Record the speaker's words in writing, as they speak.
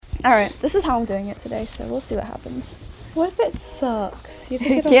Alright, this is how I'm doing it today, so we'll see what happens. What if it sucks? You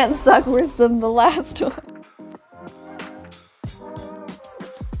It can't suck worse than the last one.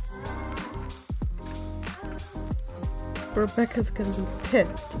 Rebecca's gonna be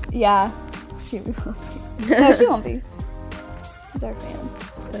pissed. Yeah, she won't be. No, she won't be. She's our fan.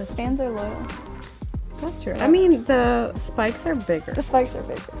 That's, Fans are loyal. that's true. I mean, the spikes are bigger. The spikes are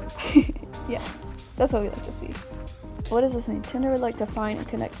bigger. Yes, that's what we like to see. What does this mean? Tinder would like to find and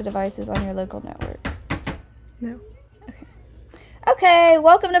connect to devices on your local network. No. Okay,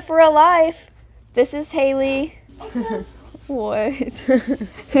 welcome to For Real Life. This is Hailey. What?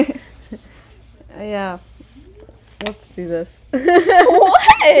 Yeah. Let's do this.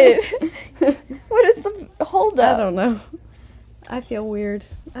 What? What is the hold up? I don't know. I feel weird.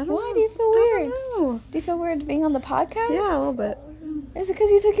 I don't know. Why do you feel weird? I don't know. Do you feel weird being on the podcast? Yeah, a little bit. Is it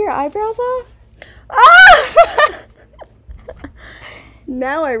because you took your eyebrows off? Ah!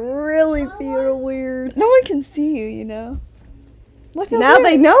 Now I really feel weird. No one can see you, you know. What feels Now weird?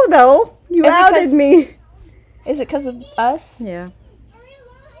 they know, though. You Is it 'cause- outed me. Is it because of us? Yeah.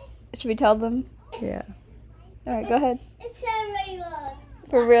 Should we tell them? Yeah. All right, go ahead. It's a rainbow.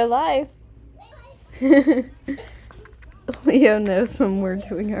 For real life. Leo knows when we're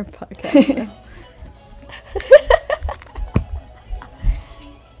doing our podcast now.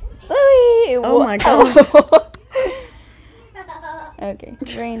 Louie! Oh my gosh. gosh. Okay.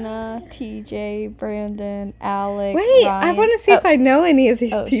 Raina, TJ, Brandon, Alex. Wait, I Ryan. want to see if I know any of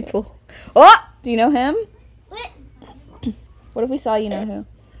these Oh, shit. people. Oh! Do you know him? What? What if we saw you know who?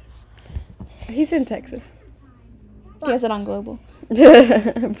 He's in Texas. He has it on Global.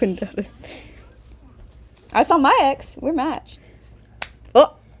 I wouldn't doubt it. I saw my ex. We're matched.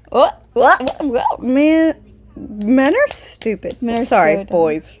 Oh! Oh. Man, men are stupid. Men are Sorry, so dumb.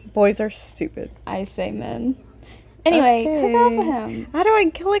 boys. Boys are stupid. I say men. Anyway, click off of him. How do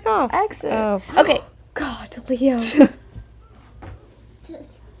I click off? Exit. Oh. Okay. God, Leo.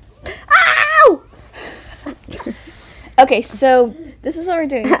 Ow! Okay, so this is what we're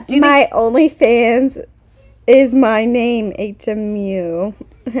doing. Do you My OnlyFans is my name, HMU.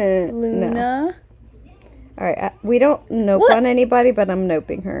 think No. Luna? All right, we don't nope What? on anybody, but I'm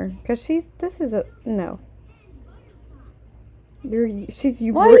noping her because this is a no. Why are you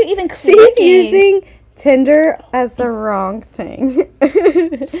even She's clicking? using Tinder as the wrong thing.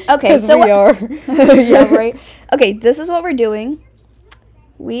 Okay, so we are. Yeah, right. Okay, this is what we're doing.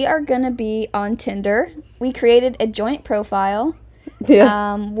 We are gonna be on Tinder. We created a joint profile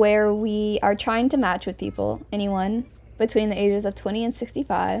Yeah. where we are trying to match with people, anyone between the ages of 20 and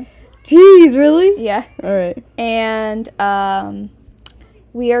 65. Jeez, really? Yeah. All right. And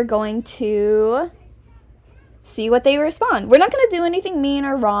we are going to see what they respond. We're not going to do anything mean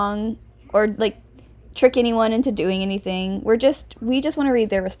or wrong or like trick anyone into doing anything. We just want to read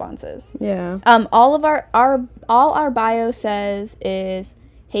their responses. Yeah. All our bio says is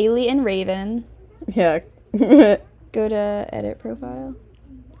Hailey and Raven. Yeah. Go to edit profile.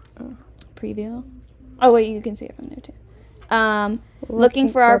 Preview. Oh wait, you can see it from there too. Looking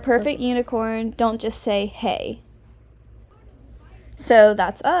for our perfect unicorn. Don't just say hey. So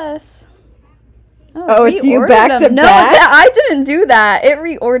that's us. Oh, it's you reordered back to No, back? I didn't do that. It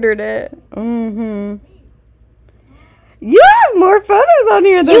reordered it. Mm-hmm. You have more photos on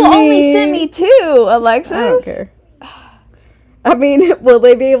here than You me. only sent me 2, Alexis. I don't care. I mean, will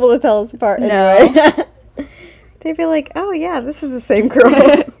they be able to tell us apart No. anyway? They'd be like, oh yeah, this is the same girl.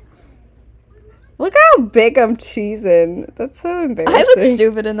 Look how big I'm cheesing. That's so embarrassing. I look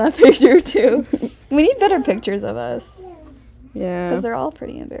stupid in that picture too. We need better pictures of us Yeah. because they're all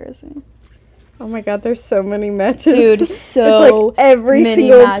pretty embarrassing. Oh my god, there's so many matches. Dude, It's so like every many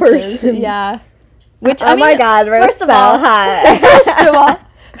single matches. person. Yeah. Which Oh my god, we're first so of all, hot. first of all,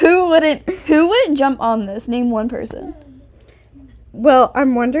 who wouldn't jump on this? Name one person. Well,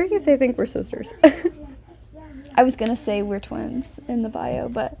 I'm wondering if they think we're sisters. I was gonna say we're twins in the bio,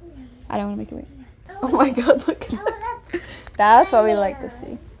 but I don't want to make it weird. Oh my god, look at that. That's what we like to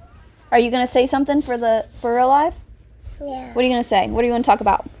see. Are you gonna say something for real life? Yeah. What are you gonna say? What do you want to talk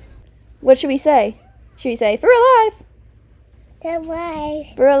about? What should we say? Should we say for real life? The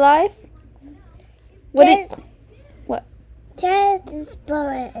right. For real life? What? What? Just this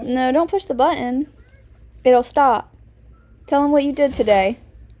button. No, don't push the button. It'll stop. Tell them what you did today.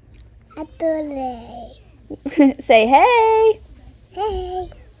 I do it. Say hey. Hey,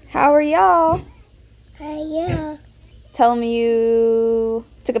 How are y'all? how are you? Tell them you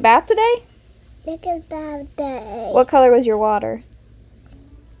took a bath today. Look at that day. What color was your water?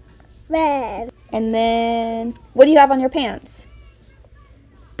 Red. And then, what do you have on your pants?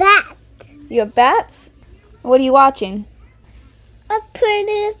 Bat. You have bats? What are you watching? A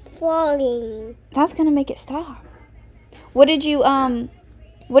pretty falling. That's gonna make it stop. What did you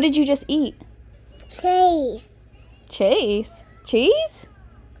just eat? Chase. Chase? Cheese?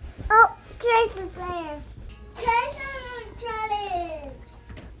 Oh, Chase is there. Chase on challenge.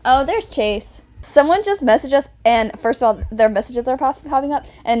 Oh, there's Chase. Someone just messaged us, and first of all, their messages are popping up,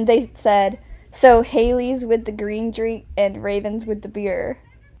 and they said, so Hailey's with the green drink and Raven's with the beer.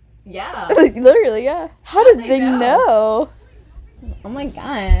 Yeah. Literally, yeah. How did they know? Oh my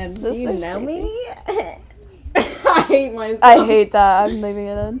god. Do This you is know crazy. me? I hate myself. I hate that. I'm leaving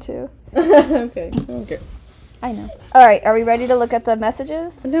it in too. Okay. Okay. I know. All right, are we ready to look at the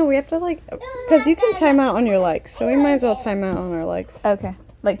messages? No, we have to because you can time out on your likes, so we might as well time out on our likes. Okay.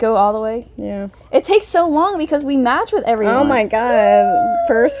 Like, go all the way? Yeah. It takes so long because we match with everyone. Oh my god.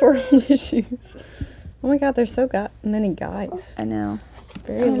 First world issues. Oh my god, there's so many guys. I know.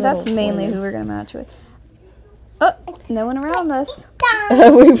 Very That's little mainly women. who we're going to match with. Oh, no one around us.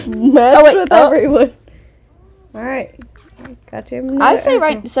 We've matched wait, with oh. everyone. Alright. Got you. I'd say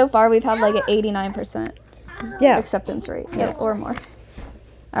right so far we've had like an 89% Yeah. acceptance rate. Yeah, or more.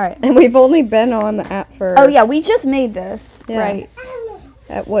 All right. And we've only been on the app for Oh, yeah, we just made this. Yeah. Right.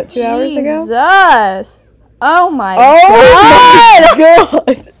 at what, 2 hours ago? Jesus. Oh, my Oh God.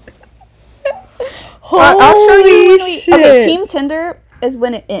 my god! I'll show you when Holy we... shit. Okay, Team Tinder is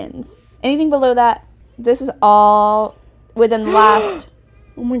when it ends. Anything below that, this is all within the last...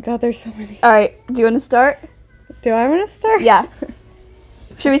 Oh my god, there's so many. All right, do you want to start? Do I want to start? Yeah.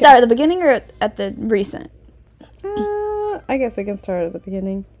 Should we start at the beginning or at the recent? I guess we can start at the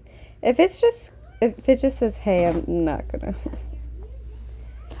beginning. If it just says hey, I'm not gonna.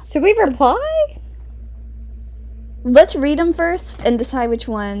 Should we reply? Let's read them first and decide which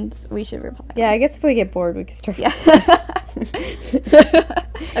ones we should reply. Yeah, I guess if we get bored, we can start. Yeah.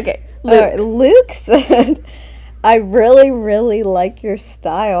 Okay, All Luke. right, Luke said, I really, really like your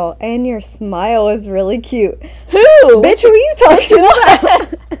style, and your smile is really cute. Who? Bitch, who are you talking about?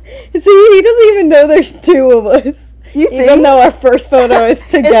 See, he doesn't even know there's two of us. You Even think? though our first photo is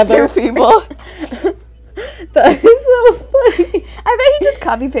together. It's two people. That is so funny. I bet he just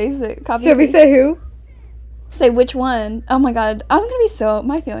copy pasted it. Should we say who? Say which one? Oh my god,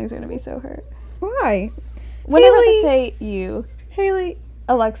 my feelings are gonna be so hurt. Why? Whenever to Haley. say you, Haley,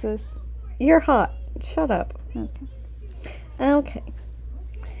 Alexis. you're hot. Shut up. Okay. Okay.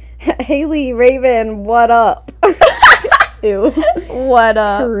 Haley Raven, what up? Ew. What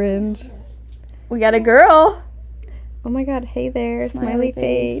up? Cringe. We got a girl. Oh my god, hey there, Smiley smiley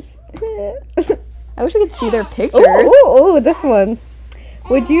face. I wish we could see their pictures. Oh, this one.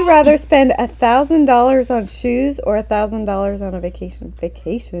 Would you rather spend $1,000 on shoes or $1,000 on a vacation?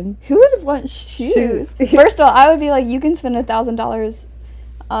 Vacation? Who would want shoes? Shoes. First of all, I would be like, you can spend $1,000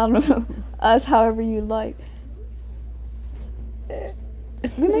 on us however you like.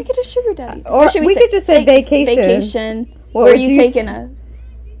 We might get a sugar daddy. Or we could just say vacation. Vacation. What Or would you you taking a...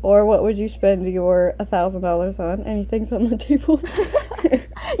 Or what would you spend your $1,000 on? Anything's on the table.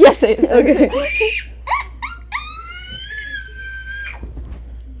 Yes, it is. Okay.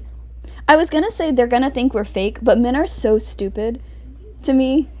 I was gonna say they're gonna think we're fake, but men are so stupid to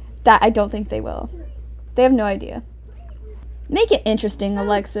me that I don't think they will. They have no idea. Make it interesting,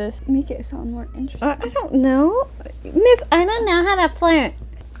 Alexis. Make it sound more interesting. I don't know. Miss, I don't know how to flirt.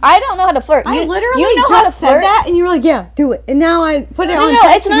 I don't know how to flirt. I literally you know just how to said flirt? that, and you were like, "Yeah, do it." And now I put it on. No,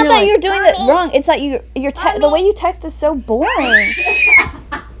 text it's and not that like, you're doing it wrong. It's that your the way you text is so boring.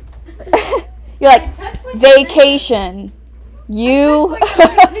 You're like vacation. You.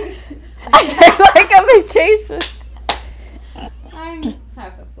 I text like a vacation. I'm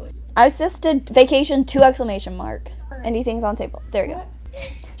half asleep. I just did vacation 2 exclamation marks. Anything's on table. There we go.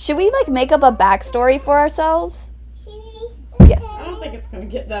 Should we like make up a backstory for ourselves? Yes. I don't think it's gonna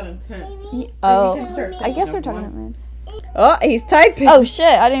get that intense. Oh, can start I guess we're thinking talking of about man. Oh, he's typing. Oh shit!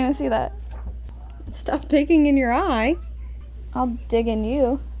 I didn't even see that. Stop digging in your eye. I'll dig in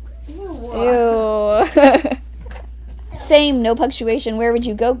you. Ew. Same, no punctuation. Where would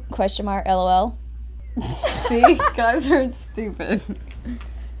you go? Question mark. LOL. See, guys are stupid.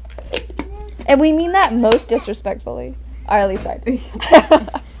 And we mean that most disrespectfully. Or at least I do.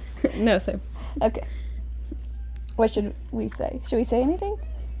 No, same. Okay. What should we say? Should we say anything?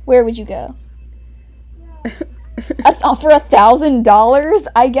 Where would you go? For $1,000?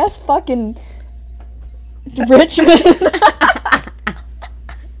 I guess fucking Richmond.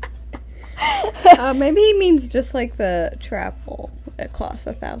 Maybe he means just like the travel. It costs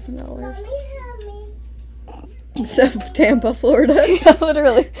 $1,000. So Tampa, Florida.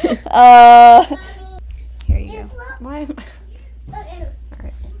 Literally. Here you go. Why? Am I... All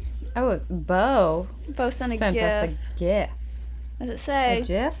right. Oh, it's Bo Bo sent a sent us gift. a gift. What does it A say?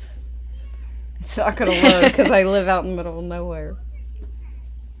 GIF? It's not gonna load because I live out in the middle of nowhere.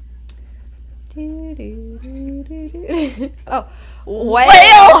 Oh,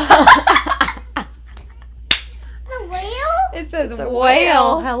 whale! The whale? It says a whale.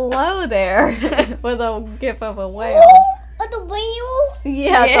 whale. Hello there. With a gif of a whale. Oh, the whale?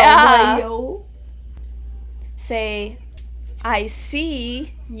 Yeah, Yeah. it's a whale. Say, I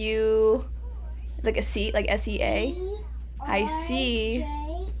see you. Like a C, like S-E-A. I see.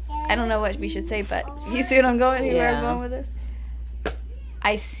 I don't know what we should say, but you see what I'm going? Where I'm Yeah. going with this?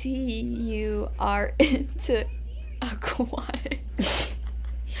 I see you are into aquatics.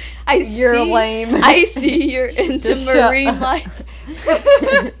 You're lame. I see you're into Just shut marine up. life.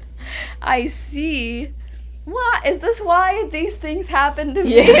 I see. What is this? Why these things happen to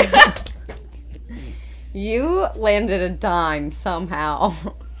me? Yeah. You landed a dime somehow.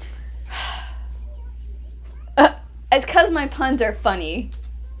 It's because my puns are funny.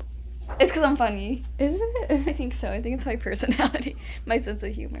 It's because I'm funny. Is I it? think so. I think it's my personality, my sense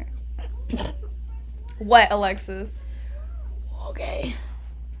of humor. What, Alexis? Okay.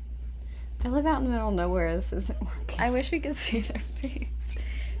 I live out in the middle of nowhere. This isn't working. I wish we could see their face.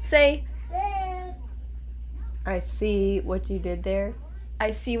 Say, I see what you did there.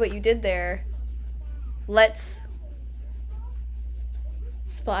 I see what you did there. Let's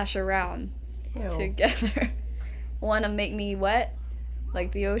splash around Ew. together. Want to make me wet?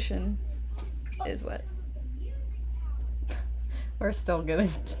 Like the ocean is wet. We're still getting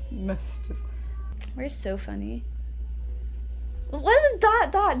messages. We're so funny. What is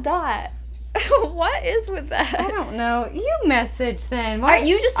dot? What is with that? I don't know. You message then. All right,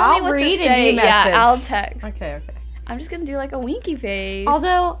 you just tell I'll me what read to and say. you Yeah, message. I'll text. Okay. I'm just gonna do like a winky face.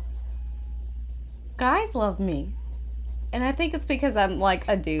 Although, guys love me. And I think it's because I'm like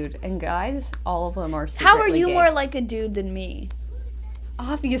a dude. And guys, all of them are secretly how are you gay. more like a dude than me?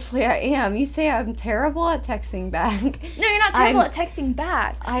 Obviously I am. You say I'm terrible at texting back. No, you're not terrible I'm- at texting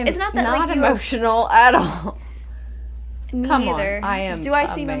back. I'm It's not that not like you emotional at all. Me Come on, neither. I am Do I a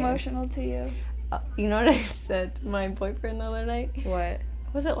seem man. emotional to you? You know what I said to my boyfriend the other night? What?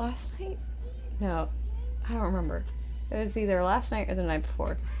 Was it last night? No, I don't remember. It was either last night or the night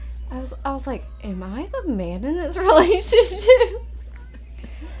before. I was like, am I the man in this relationship?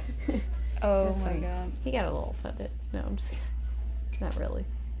 Oh That's my funny. god. He got a little offended. No, I'm just not really.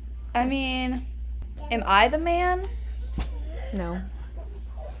 I mean, am I the man? No.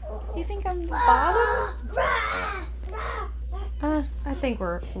 You think I'm the bottom? I think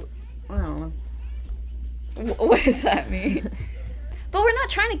I don't know. What does that mean? But we're not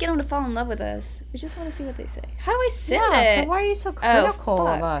trying to get them to fall in love with us. We just want to see what they say. How do I send Yeah, it? so why are you so Oh, critical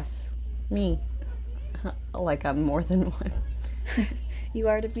of fuck. us? Me. Like I'm more than one. You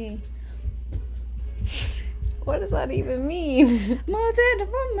are to me. What does that even mean? More than a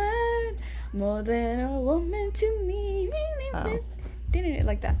woman. More than a woman to me. Oh.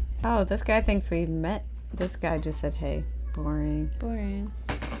 Like that. Oh, this guy thinks we met. This guy just said, hey. Boring. Boring.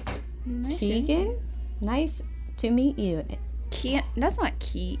 Nice. Keegan? Nice to meet you. That's not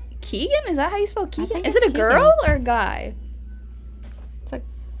Keegan? Is that how you spell Keegan? think Is it a it's girl or a guy? It's a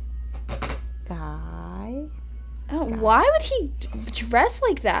guy. Oh, why would he dress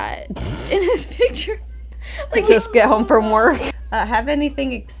like that in his picture? Like Just get home from work. Have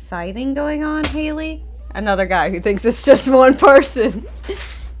anything exciting going on, Hailey? Another guy who thinks it's just one person.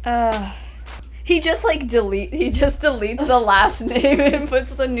 He just like deletes the last name and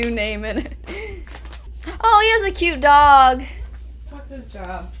puts the new name in it. Oh, he has a cute dog. What's his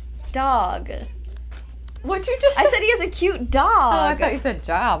job? Dog. What'd you just say? I said he has a cute dog. Oh, I thought you said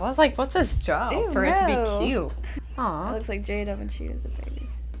job. I was like, what's his job Ew, for it to no. be cute? It Aw. looks like Jada when she was a baby.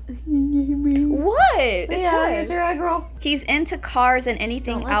 What? It Yeah, you're a does. drag girl. He's into cars and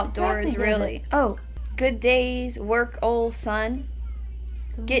anything Don't like outdoors, Jessica. really. Oh, good days, work, old son.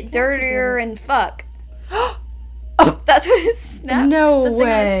 Get dirtier and fuck. That's what his snap. No the thing on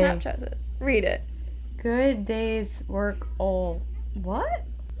way. his Snapchat said. Read it. Good days, work, all. What?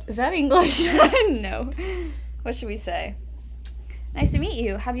 Is that English? No. What should we say? Nice to meet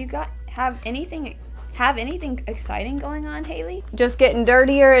you. Have anything exciting going on, Hailey? Just getting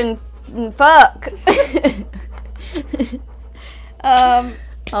dirtier and fuck.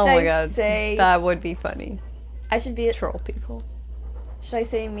 Oh Should my I god. Say That would be funny. I should be. Troll people. Should I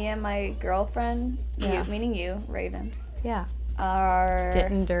say me and my girlfriend? Yeah. You, meaning you, Raven, Yeah. are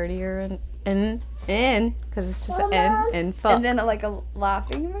Getting dirtier and because it's just an N and fuck. and then like a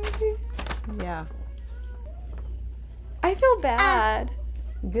laughing emoji. Yeah. I feel bad.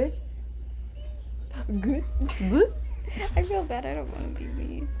 Good. Good. Good. I feel bad. I don't want to be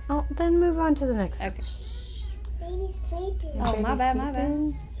mean. Oh, then move on to the next. Okay. Baby's sleeping. Oh, my bad.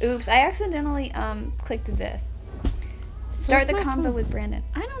 Oops, I accidentally clicked this. Start the my convo phone? with Brandon.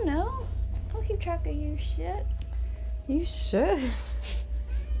 I don't know. I'll keep track of your shit. You should.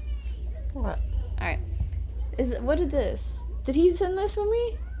 What? All right. What is this? Did he send this for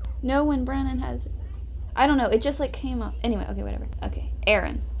me? No, when Brandon has. I don't know. It just like came up. Anyway, okay, whatever. Okay,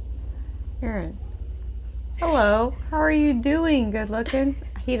 Aaron. Aaron. Hello. How are you doing? Good looking.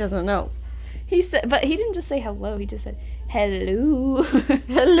 He doesn't know. He said, but he didn't just say hello. He just said hello.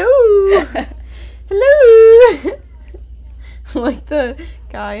 Hello. Hello. Like the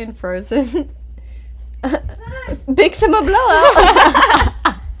guy in Frozen. Big summer blowout.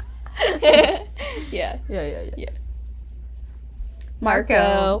 Yeah. Yeah.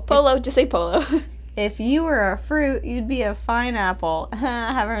 Marco. Polo. Just say Polo. If you were a fruit, you'd be a fine apple. I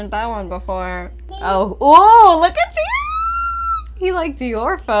haven't heard that one before. Oh, look at you! He liked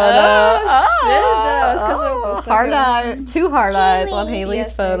your photo. Oh, shit. That was 'cause of the hard photo. eye, 2 hard eyes on Haley's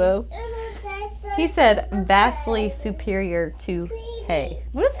Yes, photo. He said vastly superior to Hay.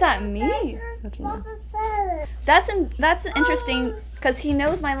 What does that mean? That's interesting because he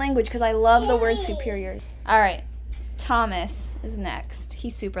knows my language because I love the word superior. All right. Thomas is next. He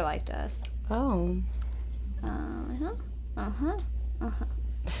super liked us. Oh.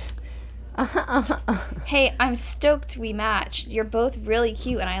 Hey, I'm stoked we matched. You're both really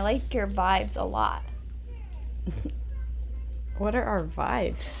cute and I like your vibes a lot. What are our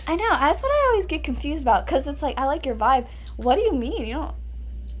vibes? I know. That's what I always get confused about because it's like, I like your vibe. What do you mean? You don't.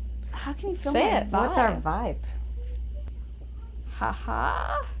 How can you feel Say my it. vibe? What's our vibe?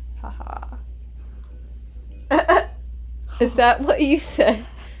 Haha. Haha. Is that what you said?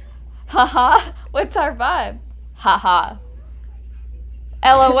 Haha. What's our vibe? Haha.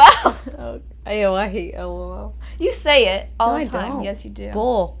 LOL. Oh, I hate LOL. You say it all No, the I time. don't. Yes, you do.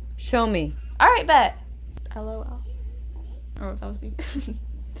 Bull. Show me. All right, bet. LOL. Oh, that was me.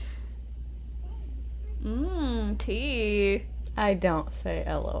 Tea. I don't say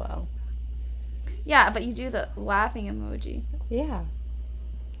LOL. Yeah, but you do the laughing emoji. Yeah.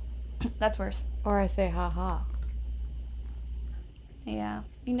 That's worse. Or I say haha. Yeah.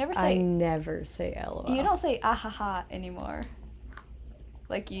 You never I say. never say LOL. You don't say ahaha anymore.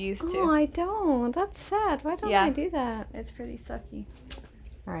 Like you used to. Oh, I don't. That's sad. Why don't Yeah. I do that? It's pretty sucky.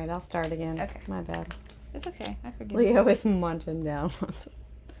 All right, I'll start again. Okay. My bad. It's okay. I forgive you. Leo is munching down on some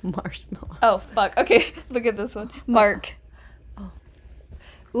marshmallows. Oh, fuck. Okay. Look at this one. Mark.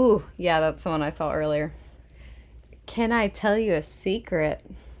 Ooh, yeah, that's the one I saw earlier. Can I tell you a secret?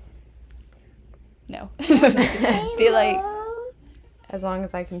 No. Be like, As long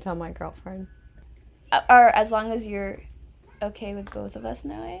as I can tell my girlfriend. or as long as you're okay with both of us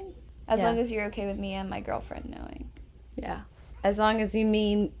knowing. As Yeah. long as you're okay with me and my girlfriend knowing. Yeah. As long as you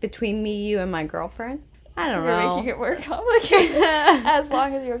mean between me, you, and my girlfriend? I don't You're know. making it more complicated. As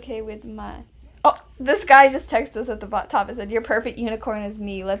long as you're okay with my... Oh, this guy just texted us at the top and said, your perfect unicorn is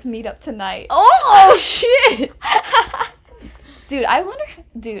me. Let's meet up tonight. Oh, shit! Dude, I wonder...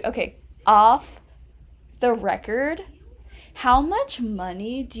 Dude, okay. Off the record, how much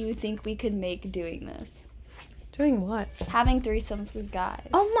money do you think we could make doing this? Doing what? Having threesomes with guys.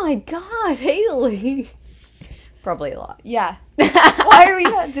 Oh my god, Haley! Probably a lot. Yeah. Why are we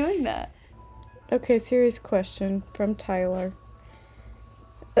not doing that? Okay, serious question from Tyler.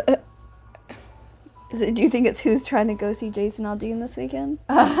 Do you think it's who's trying to go see Jason Aldean this weekend?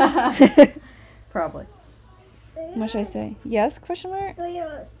 Probably. What should I say? Yes? Question mark?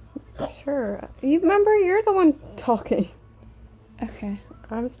 Sure. You remember, you're the one talking. Okay.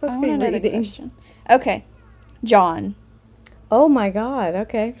 I'm supposed I to be want another reading. question. Okay. John. Oh my god,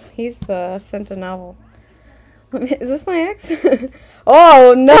 okay. He's sent a novel. Is this my ex?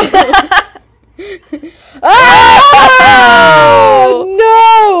 Oh no! Oh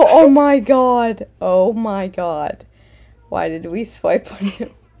no! Oh my god! Oh my god! Why did we swipe on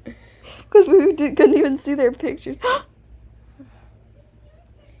him? Because we couldn't even see their pictures.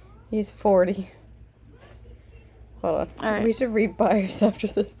 He's 40. Hold on. All right. We should read bios after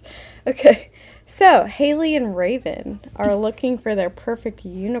this. Okay. So, Haley and Raven are looking for their perfect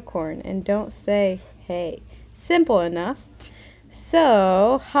unicorn and don't say hey. Simple enough.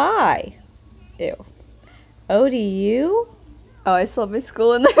 So, hi. Ew. ODU? Oh, I still have my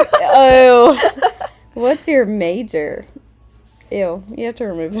school in there. Oh. What's your major? Ew. You have to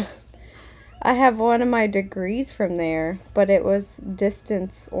remove that. I have one of my degrees from there, but it was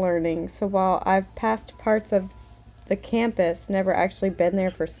distance learning. So while I've passed parts of the campus, never actually been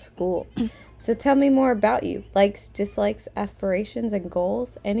there for school. So tell me more about you. Likes, dislikes, aspirations, and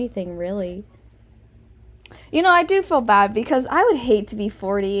goals. Anything, really. You know, I do feel bad because I would hate to be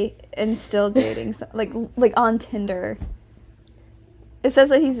 40 and still dating, like on Tinder. It says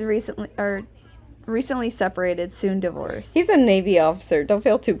that he's recently separated, soon divorced. He's a Navy officer. Don't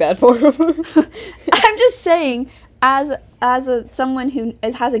feel too bad for him. I'm just saying, as someone who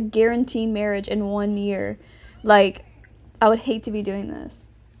has a guaranteed marriage in 1 year, like, I would hate to be doing this.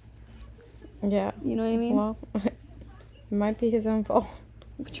 Yeah. You know what I mean? Well, it might be his own fault.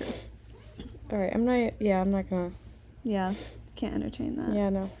 True. All right, I'm not gonna. Yeah, can't entertain that. Yeah,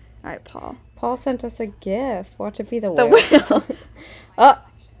 no. All right, Paul. Paul sent us a gift. Watch it be the The whale. whale.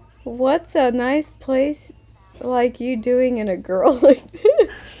 What's a nice place like you doing in a girl like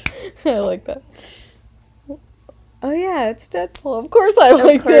this? I like that. Oh yeah, it's Deadpool. Of course I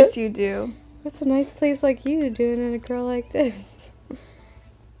like Of course it. you do. What's a nice place like you doing in a girl like this?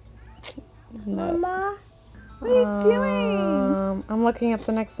 No. Mama. What are you doing? I'm looking up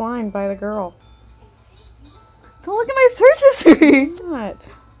the next line by the girl. Don't look at my search history. What?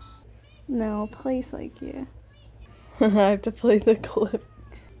 No, place like you. I have to play the clip.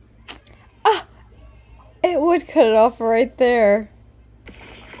 Ah! It would cut it off right there.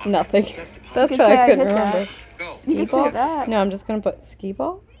 Nothing. That's could what say I I couldn't hit that. remember. You Ski can ball? say that. No, I'm just gonna put ski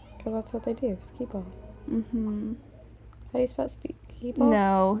ball because that's what they do. Ski ball. Mm-hmm. How do you spell ski ball?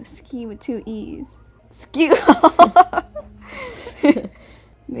 No, ski with 2 E's. Ski.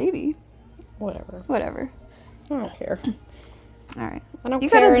 Maybe. Whatever. I don't care. All right. I don't You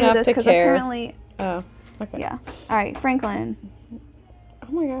care gotta do enough this to because care. apparently. Oh, okay. Yeah. All right, Franklin.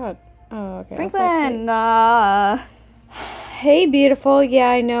 Oh my god. Oh, okay. Franklin. Hey, beautiful. Yeah,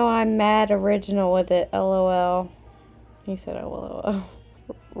 I know I'm mad original with it. LOL. He said LOL.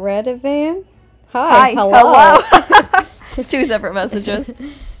 Redivan? Hi. Hello. 2 separate messages.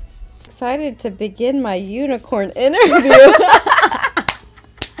 Excited to begin my unicorn interview.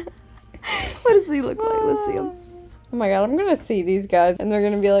 What does he look like? Let's see him. Oh my god, I'm gonna see these guys and they're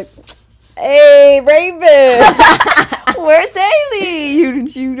gonna be like, hey, Raven! Where's Hailey?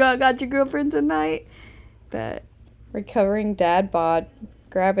 You got your girlfriend tonight? Bet. Recovering dad bod,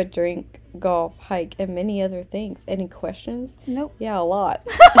 grab a drink, golf, hike, and many other things. Any questions? Nope. Yeah, a lot.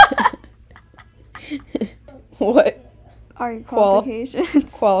 What Are your qualifications?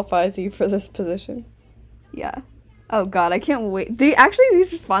 qualifies you for this position? Yeah. Oh god, I can't wait. Actually,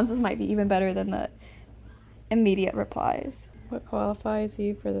 these responses might be even better than the immediate replies. What qualifies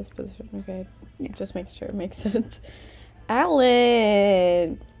you for this position? Okay, Yeah. just making sure it makes sense.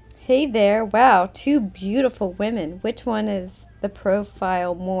 Alan! Hey there. Wow, 2 beautiful women. Which one is the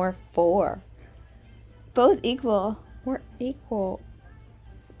profile more for? Both equal. We're equal.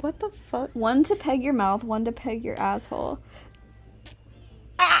 What the fuck? One to peg your mouth, one to peg your asshole.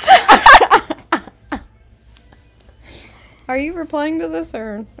 Are you replying to this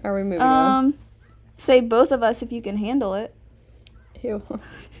or are we moving on? Say both of us if you can handle it. Ew.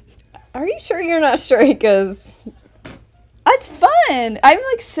 Are you sure you're not straight? Because It's fun. I'm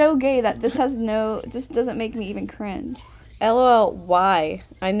like so gay that this doesn't make me even cringe. LOL, why?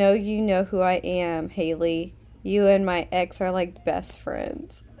 I know you know who I am, Hailey. You and my ex are like best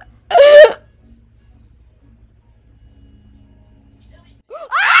friends. I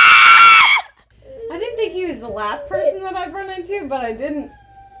didn't think he was the last person that I'd run into, but I didn't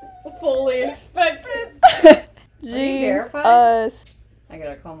fully expect it. Jeez. I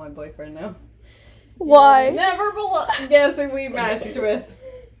gotta call my boyfriend now. Why? Never guess who we matched with.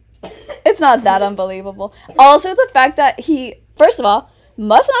 It's not that unbelievable. Also, the fact that he, first of all,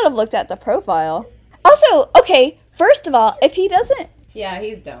 must not have looked at the profile. Also, okay, first of all, if he doesn't... Yeah,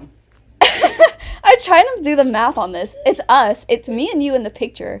 he's dumb. I'm trying to do the math on this. It's us. It's me and you in the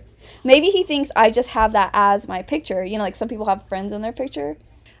picture. Maybe he thinks I just have that as my picture. You know, like some people have friends in their picture.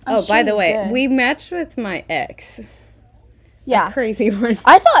 Oh, by the way, we matched with my ex. Yeah. A crazy one.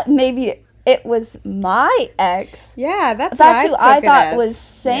 I thought maybe it was my ex. Yeah, that's Who what I thought was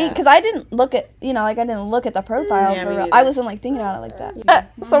saying. Yeah. Because I didn't look at, I didn't look at the profile Yeah, for me real. neither. I wasn't like thinking about it like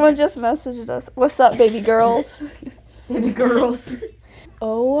that. Someone just messaged us. What's up, baby girls? Baby girls.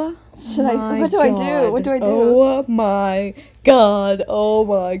 Oh, What do I do? What do I do? Oh my god. Oh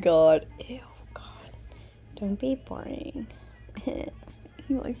my god. Ew, god. Don't be boring. He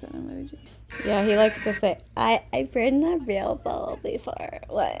likes that emoji. Yeah, he likes to say, I've written a real ball before.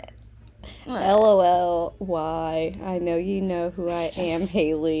 What? LOL, why? I know you know who I am,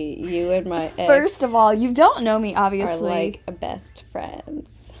 Hailey. You and my ex First of all, you don't know me, are obviously. like best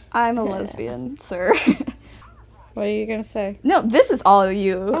friends. I'm a lesbian, sir. What are you gonna say? No, this is all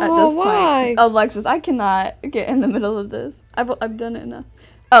you at Oh, this why? point. Alexis, I cannot get in the middle of this. I've done it enough.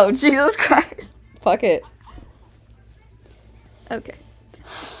 Oh, Jesus Christ. Fuck it. Okay.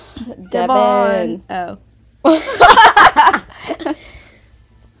 Devin. Oh.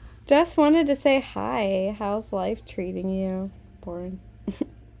 Just wanted to say hi. How's life treating you? Boring.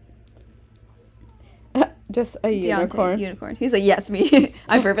 Just a unicorn. Unicorn. He's like, yes, me.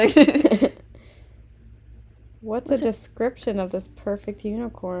 I'm perfect. What's a description of this perfect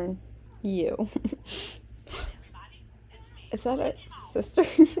unicorn? You. Is that a sister?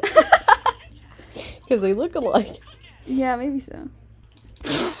 Because they look alike. Yeah, maybe so.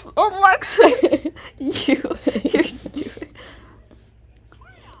 Alexis! You're stupid.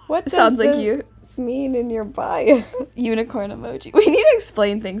 What does Sounds like you. this mean in your bio? Unicorn emoji. We need to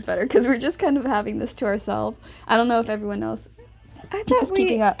explain things better because we're just kind of having this to ourselves. I don't know if everyone else is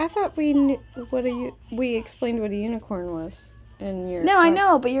keeping up. I thought we knew we explained what a unicorn was in your. No, I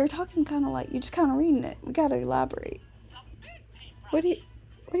know, but you're talking kind of like you're just kind of reading it. We gotta elaborate What do you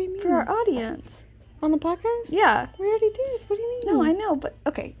mean? for our audience. On the podcast? Yeah. We already did. What do you mean? No, I know, but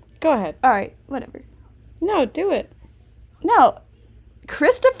okay. Go ahead. All right, whatever. No, do it. No,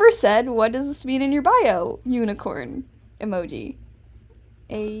 Christopher said, "What does this mean in your bio?" Unicorn emoji.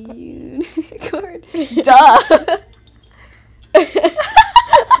 A unicorn. Duh.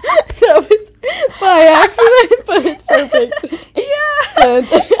 That was by accident, but it's perfect. Yeah.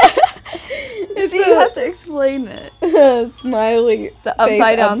 It's See, you have to explain it. Smiley. The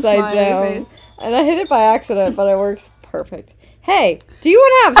upside down upside smiley down. face. And I hit it by accident, but it works perfect. Hey, do you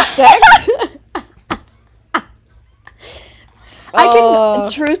want to have sex? I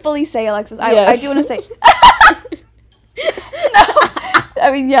can truthfully say, Alexis, I Yes. do want to say. No,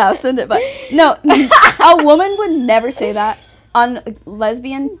 I mean, yeah, I'll send it, but no, a woman would never say that on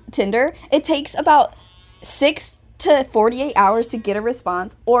lesbian Tinder. It takes about 6 to 48 hours to get a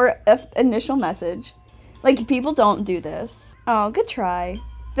response or an initial message. Like, people don't do this. Oh, good try.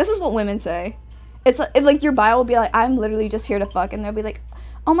 This is what women say. It's like your bio will be like, I'm literally just here to fuck, and they'll be like,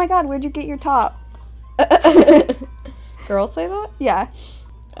 oh my god, where'd you get your top? Girls say that? Yeah.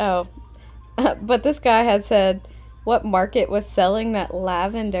 Oh. But this guy had said, what market was selling that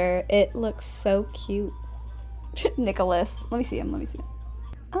lavender? It looks so cute. Nicholas. Let me see him.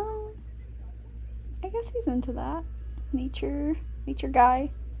 I guess he's into that. Nature guy.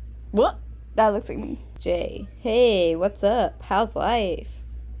 What? That looks like me. Jay. Hey, what's up? How's life?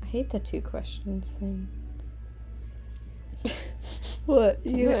 I hate the 2 questions thing. What?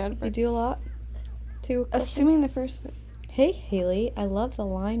 You do a lot? 2 questions? Assuming the first bit. Hey, Hailey. I love the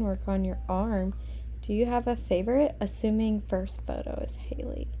line work on your arm. Do you have a favorite? Assuming first photo is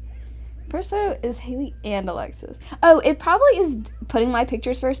Hailey. First photo is Hailey and Alexis. Oh, it probably is putting my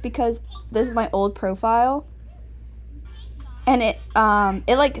pictures first because this is my old profile. And it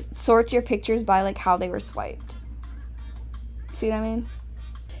like sorts your pictures by like how they were swiped. See what I mean?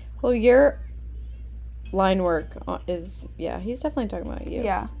 Well, your line work is, yeah, he's definitely talking about you.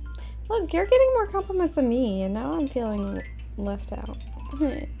 Yeah. Look, you're getting more compliments than me, and now I'm feeling left out.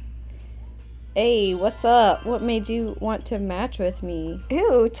 Hey, what's up? What made you want to match with me?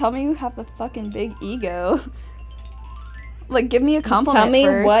 Ew, tell me you have a fucking big ego. Like, give me a compliment Tell me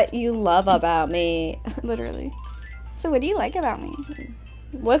first. what you love about me. Literally. So what do you like about me?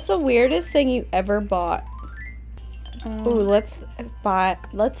 What's the weirdest thing you ever bought? Ooh, let's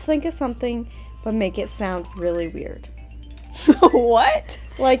think of something, but make it sound really weird. What?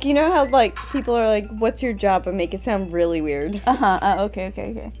 Like, you know how, like, people are like, what's your job, but make it sound really weird.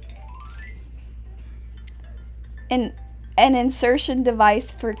 Okay. An insertion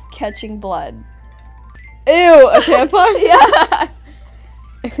device for catching blood. Ew, a tampon? Yeah.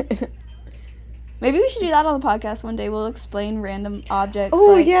 Maybe we should do that on the podcast one day. We'll explain random objects.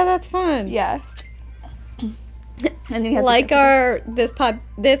 Oh, like, yeah, that's fun. Yeah. And we have Like this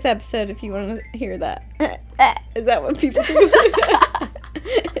episode, if you want to hear that. Is that what people do?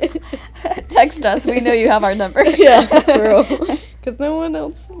 Text us. We know you have our number. Yeah, girl. Because no one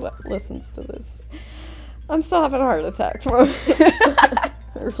else listens to this. I'm still having a heart attack from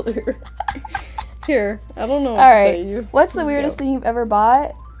earlier. Here, I don't know what All to right. say. You. What's the weirdest thing you've ever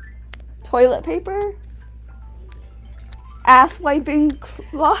bought? Toilet paper? Ass wiping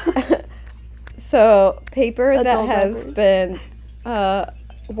cloth? So, paper that Adult has diapers. been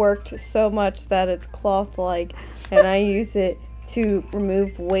worked so much that it's cloth-like, and I use it to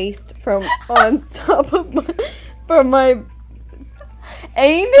remove waste from on top of my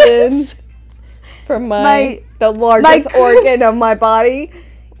Anus? from My- the largest my- organ of my body.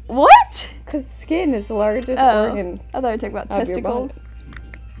 What? Because skin is the largest Oh, organ I thought you were talking about of your body.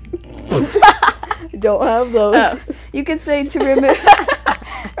 testicles. Don't have those. Oh, you could say to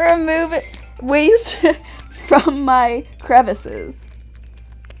remove waste from my crevices.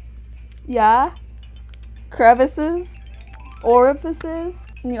 Yeah? Crevices? Orifices?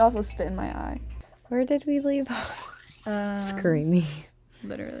 And you also spit in my eye. Where did we leave off? Screaming.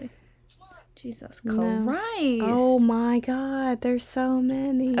 Literally. Jesus No. Christ. Oh my god, there's so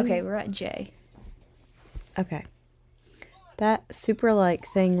many. Okay, we're at J. Okay. That super like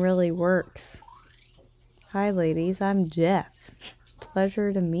thing really works. Hi ladies, I'm Jeff.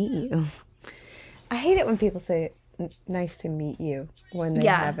 Pleasure to meet you. I hate it when people say nice to meet you when they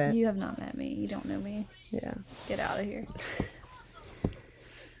haven't. You have not met me. You don't know me. Yeah. Get out of here.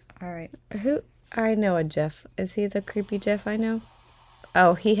 All right. Who? I know a Jeff. Is he the creepy Jeff I know?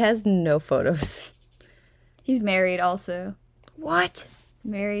 Oh, he has no photos. He's married also. What?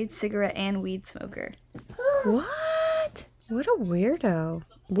 Married, cigarette, and weed smoker. What? What a weirdo.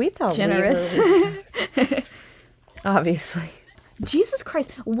 We thought Generous. we were obviously. Jesus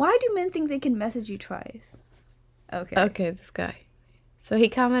Christ. Why do men think they can message you twice? Okay. Okay, this guy. So he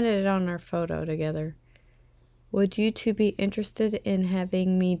commented on our photo together. Would you two be interested in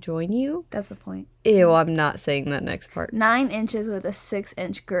having me join you? That's the point. Ew, I'm not saying that next part. 9 inches with a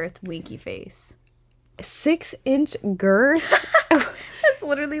 6-inch girth winky face. 6-inch girth? That's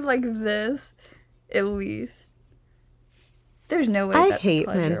literally like this, at least. There's no way I that's hate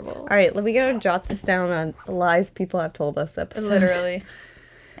men. pleasurable. All right, we gotta jot this down on lies people have told us episode. Literally.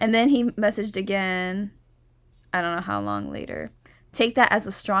 And then he messaged again, I don't know how long later. Take that as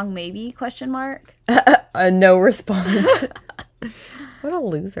a strong maybe, question mark. No response. What a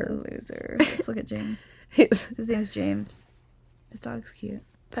loser. Loser. Let's look at James. His name's James. His dog's cute.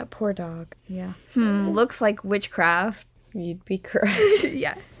 That poor dog. Yeah. Looks like witchcraft. You'd be correct.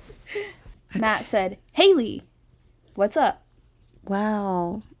 Yeah. Matt said, Hailey, what's up?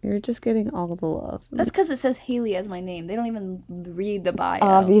 Wow. You're just getting all the love. That's because it says Hailey as my name. They don't even read the bio.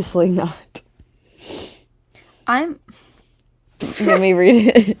 Obviously not. I'm... Let me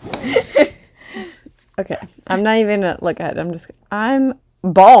read it. Okay. I'm not even gonna look at it. I'm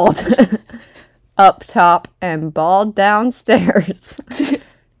bald up top and bald downstairs.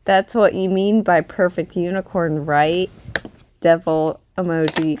 That's what you mean by perfect unicorn, right? Devil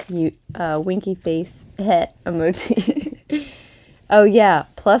emoji, winky face, het emoji. Oh yeah,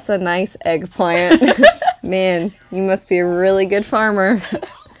 plus a nice eggplant. Man, you must be a really good farmer.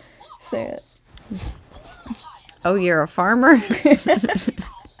 Say it. Oh, you're a farmer?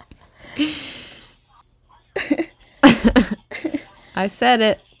 I said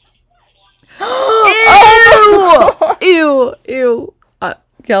it. Ew! Ew!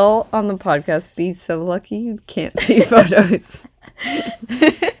 Y'all on the podcast be so lucky you can't see photos.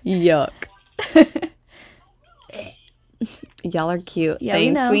 Yuck. Y'all are cute. Yeah,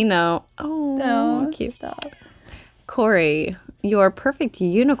 Thanks, we know. Oh, No, cute. stop. Corey, your perfect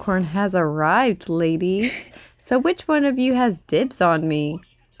unicorn has arrived, ladies. So which one of you has dibs on me?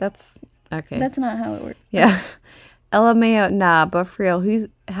 That's okay. That's not how it works. Yeah. LMAO, nah, but for real,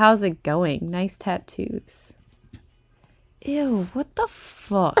 how's it going? Nice tattoos. Ew, what the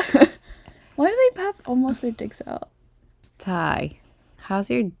fuck? Why do they have almost their dicks out? Ty, how's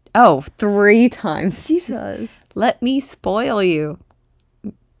your... Oh, 3 times. Jesus. Let me spoil you.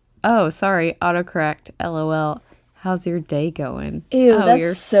 Oh, sorry, autocorrect, LOL. How's your day going? Ew, oh, that's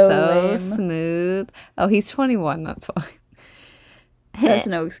you're so lame. smooth. Oh, he's 21, that's why. That's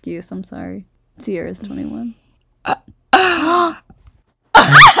no excuse. I'm sorry. Sierra's 21.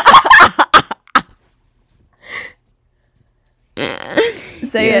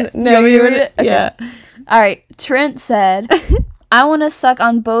 Say it. No, Do you want me to you read it? Okay. Yeah. All right. Trent said, I want to suck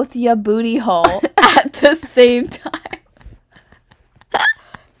on both ya booty hole at the same time.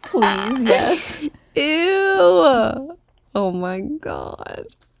 Please, yes. Ew. Oh my god.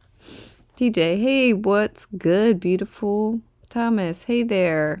 DJ, hey, what's good, beautiful? Thomas, hey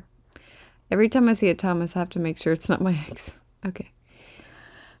there. Every time I see a Thomas, I have to make sure it's not my ex. Okay.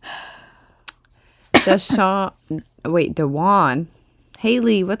 Dewan.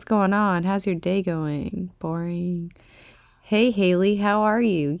 Hailey, what's going on? How's your day going? Boring. Hey, Hailey, how are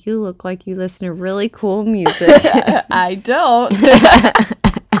you? You look like you listen to really cool music. I don't.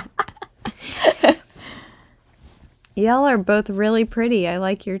 Y'all are both really pretty. I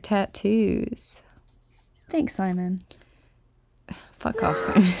like your tattoos. Thanks, Simon. Fuck off,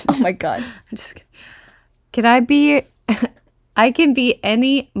 Simon. Oh my god. I'm just kidding. Can I be... I can be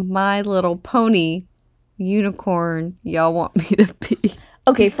any My Little Pony unicorn y'all want me to be.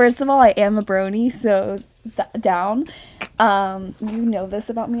 Okay, first of all, I am a brony, so down. You know this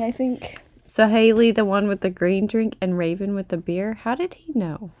about me, I think. So Hailey, the one with the green drink, and Raven with the beer, how did he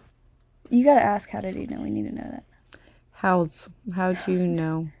know? You gotta ask, how did he know? We need to know that. How'd you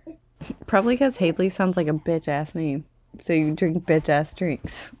know? Probably because Hailey sounds like a bitch-ass name. So you drink bitch-ass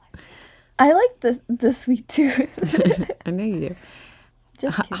drinks. I like the sweet tooth. I know you do.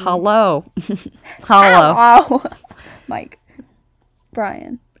 Just kidding. Hello. Hello. Ow. Mike.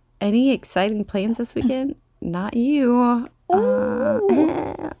 Brian. Any exciting plans this weekend? Not you.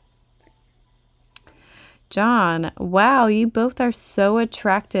 John, wow, you both are so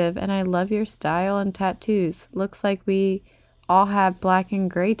attractive, and I love your style and tattoos. Looks like we all have black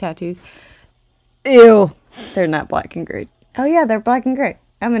and gray tattoos. Ew. They're not black and gray. Oh, yeah, they're black and gray.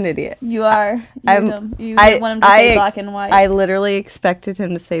 I'm an idiot. You are. You're dumb. You didn't want him to say black and white. I literally expected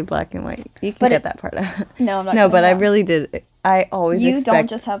him to say black and white. You can get that part out. No, I'm not. No, but I really did. I always You don't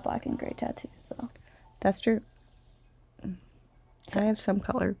just have black and gray tattoos, though. That's true. I have some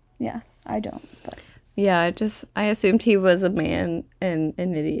color. Yeah, I don't. But Yeah, I assumed he was a man and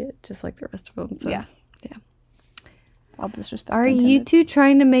an idiot, just like the rest of them. So, yeah. I'll disrespect. Are you two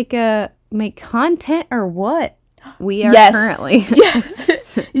trying to make content or what? We are Yes. currently. Yes.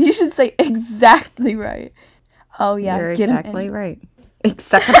 You should say exactly right. Oh yeah, You're get him exactly in. right.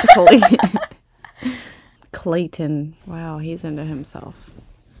 Exactly. Clayton. Wow, he's into himself.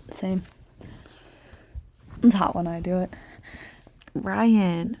 Same. It's hot when I do it.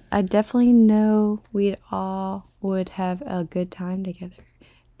 Ryan, I definitely know we all would have a good time together.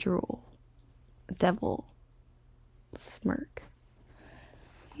 Drool. Devil. Smirk.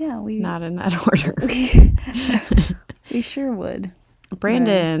 Yeah, we Not in that order. we sure would.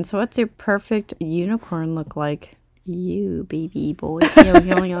 Brandon, so what's your perfect unicorn look like? You, baby boy. Yeah,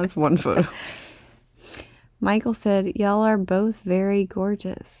 he only has one photo. Michael said, y'all are both very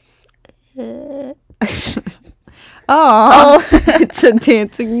gorgeous. Oh, it's a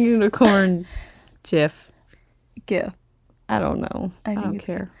dancing unicorn gif. Yeah. I don't know. I think don't it's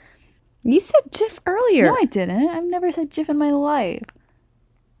care. You said gif earlier. No, I didn't. I've never said GIF in my life.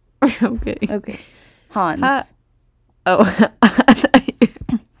 Okay. Okay. Hans. Oh.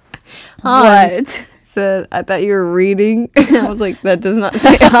 Hans What? said, I thought you were reading. I was like, that does not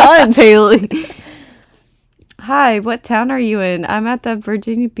say Hans, Hailey. Hi, what town are you in? I'm at the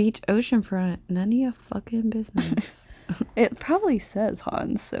Virginia Beach oceanfront. None of your fucking business. It probably says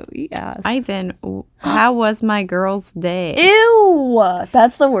Hans, so he asked. Ivan, how was my girl's day? Ew!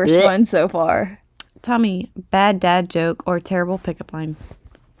 That's the worst one so far. Tell me, bad dad joke or terrible pickup line?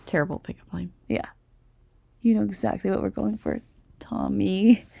 Terrible pickup line. Yeah. You know exactly what we're going for,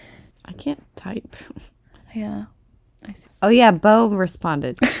 Tommy. I can't type. Yeah. I see. Oh, yeah, Bo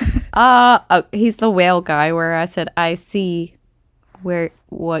responded. He's the whale guy where I said, I see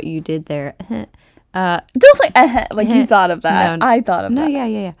what you did there. Don't say like you thought of that. No, I thought of that.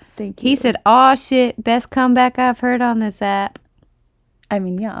 Yeah. Thank you. He said, "Aw, shit, best comeback I've heard on this app." I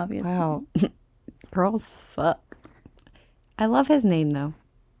mean, yeah, obviously. Wow. Girls suck. I love his name, though.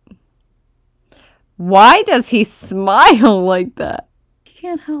 Why does he smile like that? He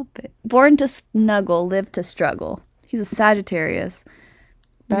can't help it. Born to snuggle, live to struggle. He's a Sagittarius.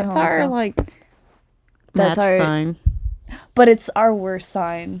 That's our, That's match our sign. But it's our worst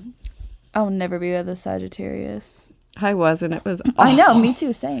sign. I'll never be with a Sagittarius. I wasn't. It was I know, me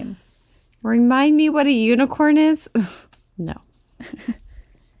too, same. Remind me what a unicorn is? No.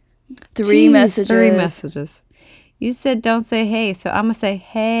 Three messages. You said don't say hey, so I'm going to say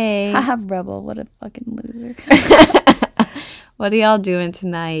hey. Haha, rebel. What a fucking loser. What are y'all doing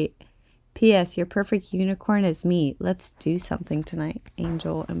tonight? P.S. Your perfect unicorn is me. Let's do something tonight.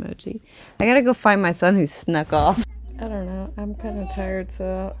 Angel emoji. I got to go find my son who snuck off. I don't know. I'm kind of tired,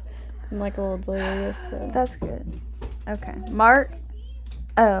 so I'm like a little delirious. So. That's good. Okay. Mark.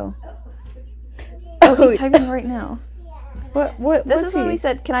 Oh, he's typing right now. What? This is when we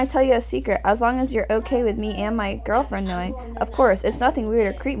said, can I tell you a secret? As long as you're okay with me and my girlfriend knowing. Of course, it's nothing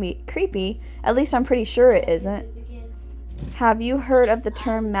weird or creepy. At least I'm pretty sure it isn't. Have you heard of the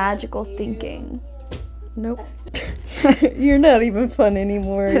term magical thinking? Nope. You're not even fun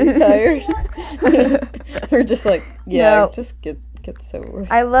anymore. Are you tired? We're just like, just get sober.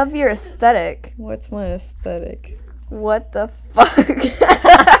 I love your aesthetic. What's my aesthetic? What the fuck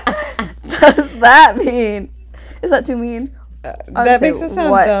does that mean? Is that too mean? That makes it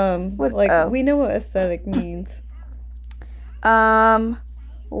sound dumb. What, we know what aesthetic means.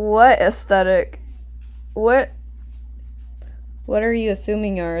 What aesthetic? What are you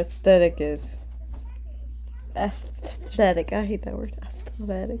assuming our aesthetic is? Aesthetic. I hate that word.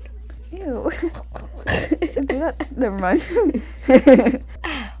 Aesthetic. Ew. Do that. Never mind.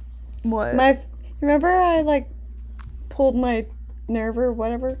 What? Remember I pulled my nerve or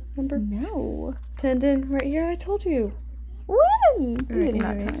whatever? Remember? No. Tendon right here. I told you. When? You did not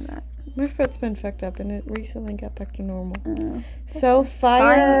tell me Anyways. that. My foot's been fucked up and it recently got back to normal. So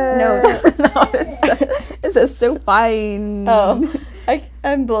fire. No, it says so fine. Oh,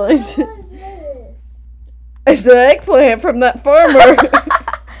 I'm blind. It's an eggplant from that farmer.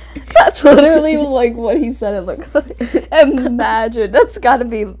 That's literally like what he said it looked like. Imagine. That's got to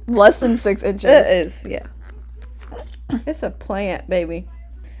be less than 6 inches. It is, yeah. It's a plant, baby.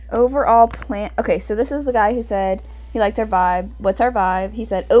 Overall plant. Okay, so this is the guy who said he liked our vibe. What's our vibe? He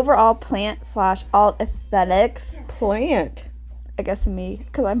said overall plant / alt aesthetics. Plant. I guess me,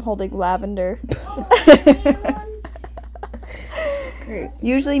 because I'm holding lavender. Great.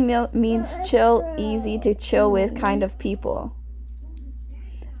 Usually means chill, easy to chill with kind of people.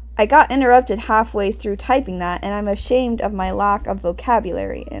 I got interrupted halfway through typing that, and I'm ashamed of my lack of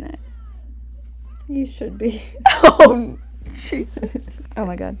vocabulary in it. You should be. Oh, Jesus. Oh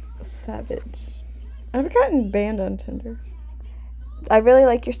my God. Savage. I've gotten banned on Tinder. I really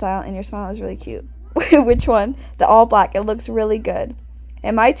like your style, and your smile is really cute. Which one? The all black. It looks really good.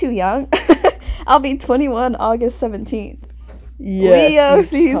 Am I too young? I'll be 21 August 17th. Yes, Leo you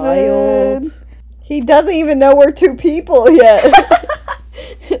season. child. He doesn't even know we're two people yet.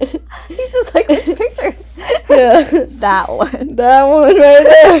 He's just like, which picture? Yeah. That one. That one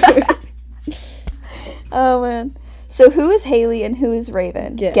right there. Oh, man. So who is Hailey and who is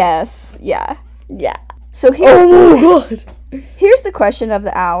Raven? Guess. Yeah. Yeah. So here, Oh my God. here's the question of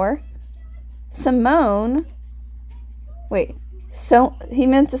the hour. Simone, wait, so he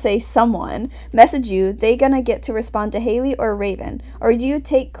meant to say someone message you, they gonna get to respond to Hailey or Raven? Or do you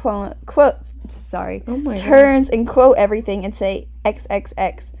take Oh my turns and quote everything and say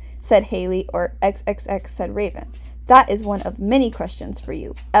XXX said Hailey or XXX said Raven? That is one of many questions for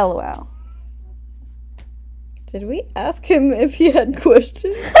you. LOL. Did we ask him if he had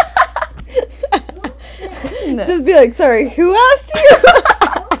questions? No. Just be like, sorry, who asked you?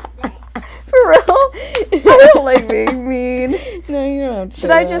 For real? I don't like being mean. No, you don't have to.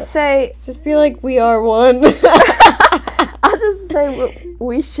 Should I just say, Just be like, we are one. I'll just say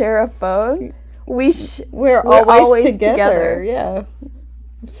we share a phone. We're We're always, always together. Yeah.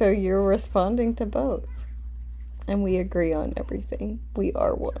 So you're responding to both. And we agree on everything. We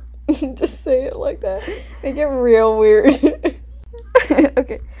are one. Just say it like that. Make it real weird.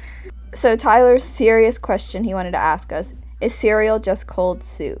 Okay. So Tyler's serious question he wanted to ask us, is cereal just cold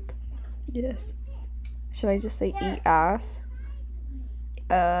soup? Yes. Should I just say eat ass?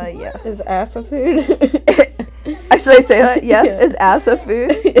 Yes. Is ass a food? Should I say that? Yes. Yeah. Is ass a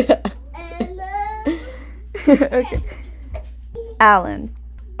food? Yeah. Okay. Alan.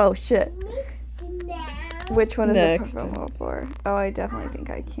 Oh shit. Which one is Next. the promo for? Oh, I definitely think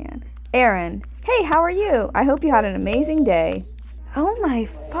I can. Aaron. Hey, how are you? I hope you had an amazing day. Oh my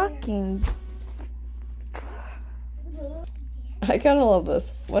fucking... I kind of love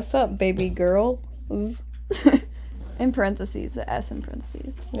this. What's up, baby girl? In parentheses, the S in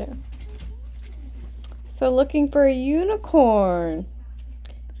parentheses. Yeah. So looking for a unicorn.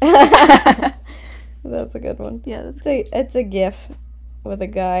 That's a good one. Yeah, that's It's a gif with a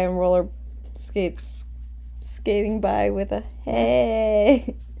guy on roller skates skating by with a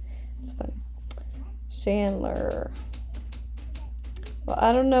hey. It's funny. Chandler. Well,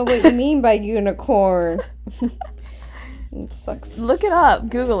 I don't know what you mean by unicorn. It sucks. Look it up.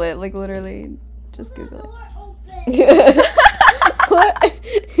 Google it. Like, literally, just Google What an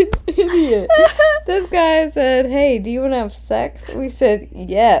idiot. This guy said, hey, do you want to have sex? We said,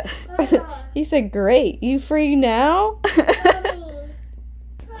 yes. He said, great. You free now?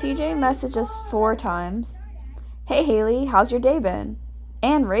 TJ messaged us 4 times. Hey, Hailey, how's your day been?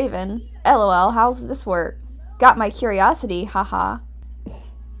 And Raven. LOL, how's this work? Got my curiosity, haha.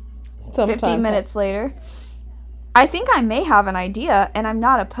 50 minutes later. I think I may have an idea, and I'm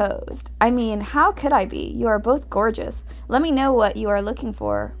not opposed. I mean, how could I be? You are both gorgeous. Let me know what you are looking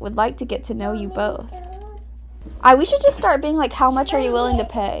for. Would like to get to know you both. We should just start being like, how much are you willing to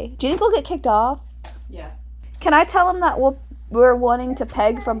pay? Do you think we'll get kicked off? Yeah. Can I tell him that we're wanting to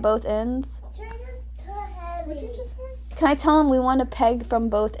peg from both ends? What did you just say? Can I tell him we want to peg from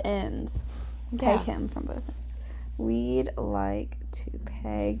both ends? Peg Yeah. him from both ends. We'd like to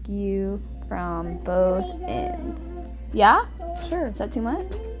peg you from both ends. Yeah? Sure. Is that too much?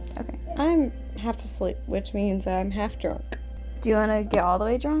 Okay. I'm half asleep, which means I'm half drunk. Do you want to get all the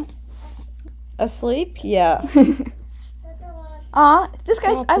way drunk? Asleep? Yeah. Aw, this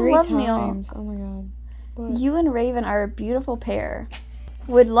guy's, Oh, I 3 love Neil. times. Oh my god. What? You and Raven are a beautiful pair.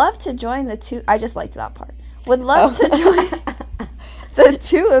 Would love to join the two, I just liked that part. Would love to join the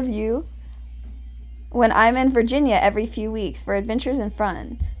two of you when I'm in Virginia every few weeks for adventures and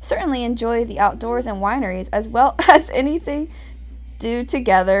fun. Certainly enjoy the outdoors and wineries as well as anything do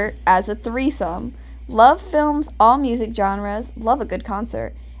together as a threesome. Love films, all music genres, love a good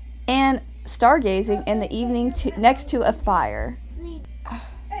concert, and stargazing in the evening next to a fire.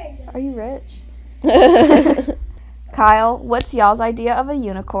 Are you rich? Kyle, what's y'all's idea of a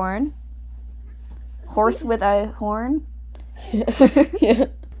unicorn? Horse with a horn? Yeah.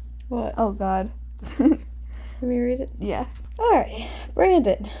 What? Oh, God. Let me read it. Yeah. All right.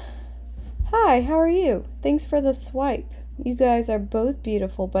 Brandon. Hi, how are you? Thanks for the swipe. You guys are both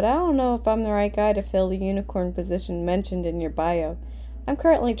beautiful, but I don't know if I'm the right guy to fill the unicorn position mentioned in your bio. I'm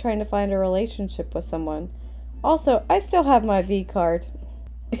currently trying to find a relationship with someone. Also, I still have my V card.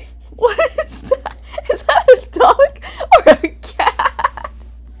 What is that? Is that a dog or a cat?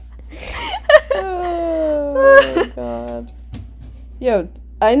 Oh, God. Yo,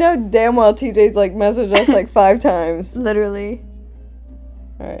 I know damn well TJ's like messaged us like 5 times. Literally.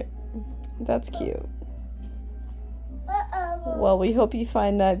 Alright. That's cute. Uh-oh. Well, we hope you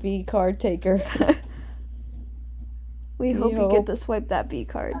find that V card taker. We hope you hope get to swipe that B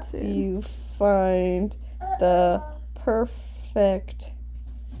card soon. You find the perfect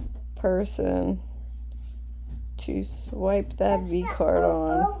person to swipe that V card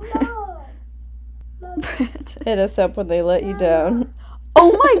on. Oh, no. Hit us up when they let you down.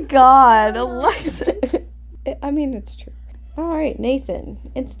 Oh my God, Alexa. I mean, it's true. Alright,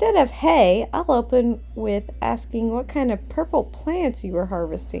 Nathan. Instead of hey, I'll open with asking what kind of purple plants you were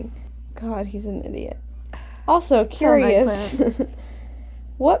harvesting. God, he's an idiot. Also, curious.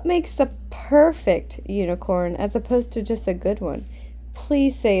 What makes the perfect unicorn as opposed to just a good one?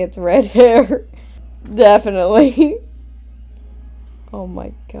 Please say it's red hair. Definitely. Oh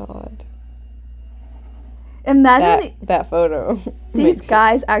my God. Imagine That photo. these makes it-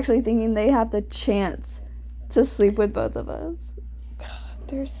 guys actually thinking they have the chance to sleep with both of us.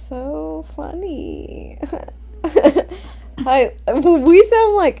 They're so funny. We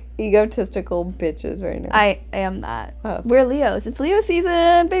sound like egotistical bitches right now. I am that. Oh. We're Leos. It's Leo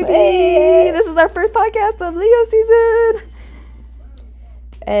season, baby. Hey. This is our first podcast of Leo season.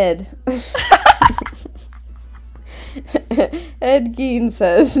 Ed. Ed Gein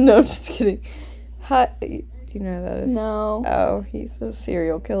says, no, I'm just kidding. Hi, do you know who that is? No. Oh, he's a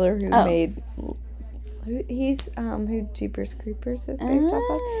serial killer who Oh. made... He's who Jeepers Creepers is based off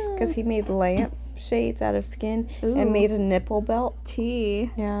of. Because he made lamp shades out of skin Ooh. and made a nipple belt.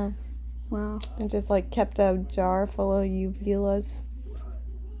 Tea. Yeah. Wow. And just like kept a jar full of uvulas.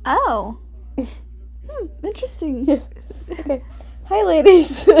 Oh. Interesting. Okay. Hi,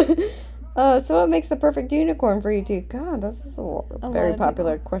 ladies. So what makes the perfect unicorn for you two? God, this is a very lot of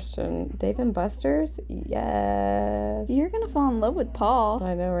popular question. Dave and Buster's? Yes. You're gonna fall in love with Paul.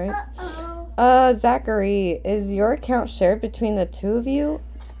 I know, right? Uh-oh. Zachary, is your account shared between the two of you?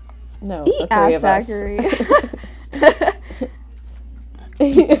 No, Eat the three ass, of us. Zachary.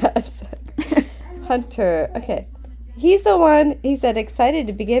 Yes. Hunter. Okay. He's the one, he said, excited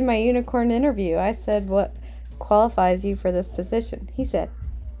to begin my unicorn interview. I said, what qualifies you for this position? He said,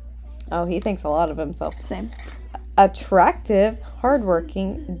 oh, he thinks a lot of himself. Same. Attractive,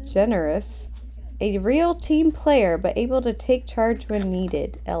 hardworking, generous, a real team player, but able to take charge when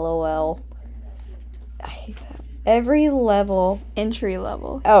needed. LOL. I hate that. Every level. Entry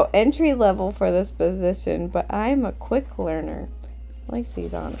level. Oh, entry level for this position, but I'm a quick learner. At least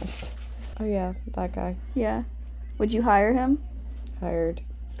he's honest. Oh yeah, that guy. Yeah. Would you hire him? Hired.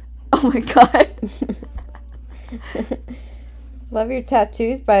 Oh my God. Love your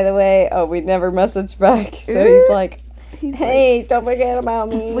tattoos, by the way. Oh, we never messaged back. So Ooh. he's like, hey, don't forget about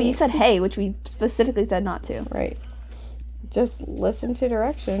me. Well, you said hey, which we specifically said not to. Right. Just listen to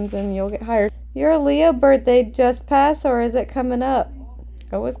directions and you'll get hired. Your Leo birthday just passed, or is it coming up?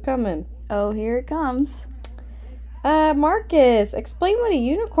 Oh, it's coming. Oh, here it comes. Marcus, explain what a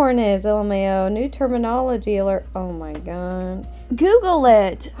unicorn is, LMAO. New terminology alert. Oh my God. Google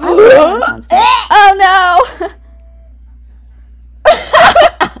it. Oh no.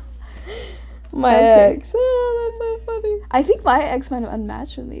 My Okay. ex. Oh, that's so funny. I think my ex might have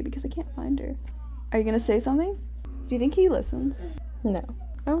unmatched with me because I can't find her. Are you gonna say something? Do you think he listens? No.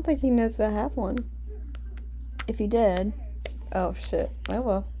 I don't think he knows I have one. If he did. Oh, shit. Oh,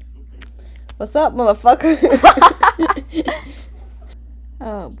 well. What's up, motherfucker?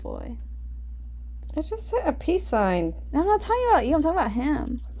 Oh boy. I just sent a peace sign. I'm not talking about you, I'm talking about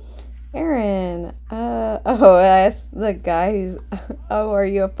him. Aaron. I asked the guy who's, oh, are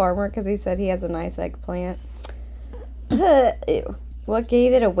you a farmer? Because he said he has a nice eggplant. Ew. What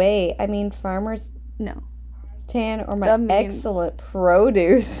gave it away? I mean, farmers No. tan or my The mean- excellent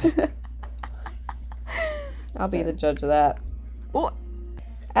produce. I'll be the judge of that. What?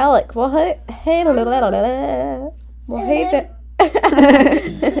 Alec, well, hey, well, hey there.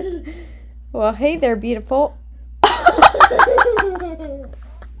 Well, hey there, beautiful.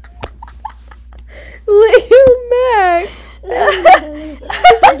 Leo Max. You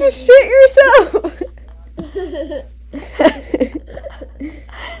just shit yourself.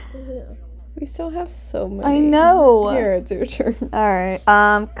 We still have so many. I know. Here, it's your turn. All right.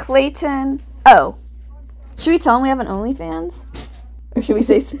 Clayton. Oh. Should we tell him we have an OnlyFans? Or should we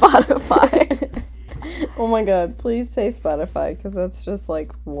say Spotify? Oh my god, please say Spotify, because that's just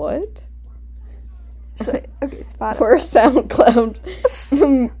like, what? Okay, Spotify. We're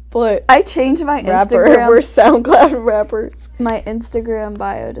SoundCloud. But I changed my rapper. Instagram. We're SoundCloud rappers. My Instagram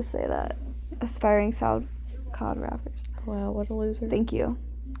bio to say that. Aspiring SoundCloud rappers. Wow, what a loser. Thank you.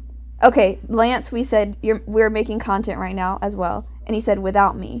 Okay, Lance, we said we're making content right now as well. And he said,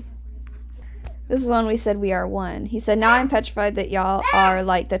 without me. This is when we said we are one. He said, now I'm petrified that y'all are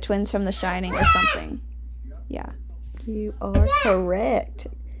like the twins from The Shining or something. Yeah. You are correct.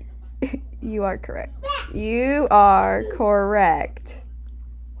 You are correct. You are correct.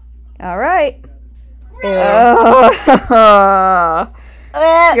 All right. God.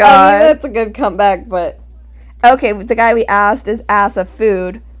 I mean, that's a good comeback, but... Okay, the guy we asked is ass of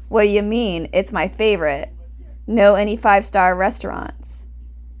food. What do you mean? It's my favorite. Know any 5-star restaurants?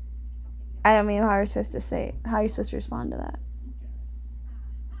 I don't know how you're supposed to say. How are you supposed to respond to that?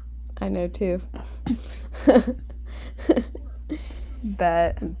 I know too.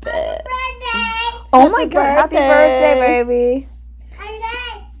 Bet. Oh my god! Happy birthday, baby!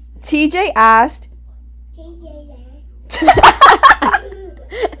 TJ asked.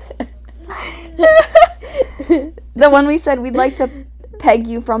 The one we said we'd like to peg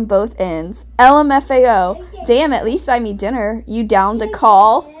you from both ends. LMFAO. Damn, at least buy me dinner. You down to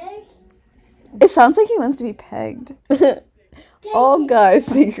call? It sounds like he wants to be pegged. All guys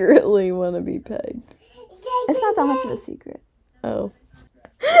secretly want to be pegged. It's not that much of a secret. Oh.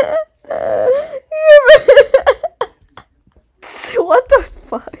 What the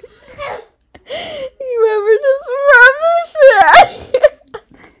fuck? You ever just rub the shit out of your...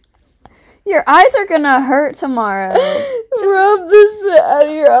 Your eyes are gonna hurt tomorrow. Just rub the shit out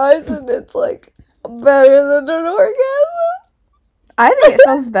of your eyes and it's like better than an orgasm. I think it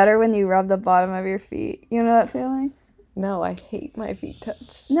feels better when you rub the bottom of your feet. You know that feeling? No, I hate my feet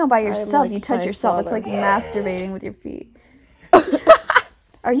touched. No, by yourself. Like you touch yourself. It's like masturbating with your feet.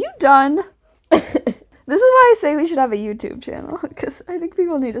 Are you done? This is why I say we should have a YouTube channel, because I think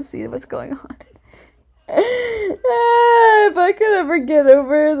people need to see what's going on. If I could ever get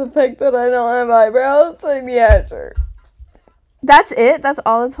over the fact that I don't have eyebrows, then yeah, sure. That's it? That's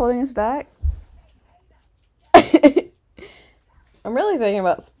all that's holding us back? I'm really thinking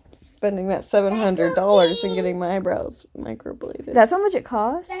about spending that $700 and getting my eyebrows microbladed. That's how much it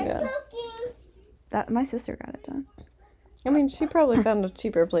costs? Yeah. That my sister got it done. I mean, she probably found a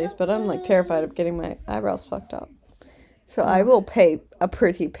cheaper place, but I'm like terrified of getting my eyebrows fucked up. So I will pay a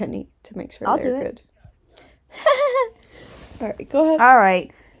pretty penny to make sure they're good. All right, go ahead. All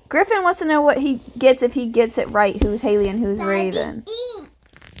right. Griffin wants to know what he gets if he gets it right. Who's Hailey and who's Raven?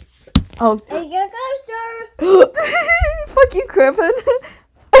 Oh. Fuck you, Griffin.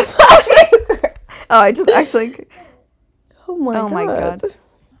 I just actually. Oh my god.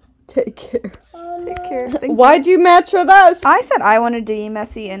 Take care. Take care. Why'd you match with us? I said I wanted to be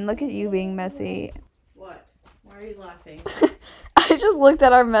messy, and look at you being messy. What? Why are you laughing? I just looked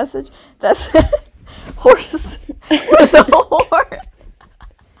at our message. That's horse with a horn.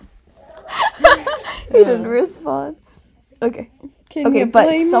 He didn't respond. Okay.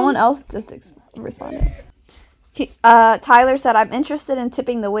 But someone else just responded. Tyler said, I'm interested in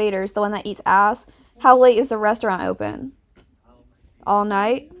tipping the waiters, the one that eats ass. How late is the restaurant open? All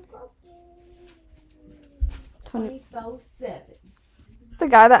night? 24/7. The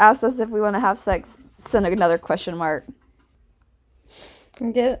guy that asked us if we want to have sex sent another question mark.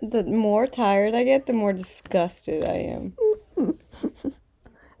 The more tired I get, the more disgusted I am.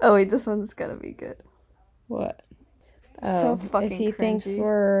 Oh wait, this one's gonna be good. What? So fucking if he cringy. thinks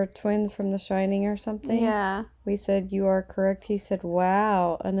we're twins from The Shining or something. Yeah. We said, you are correct. He said,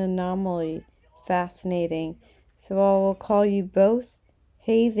 wow, an anomaly. Fascinating. So I will call you both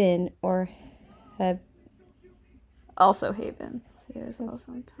Haven or Also Haven. See, it was all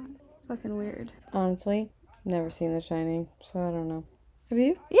sometime. Fucking weird. Honestly, never seen The Shining, so I don't know. Have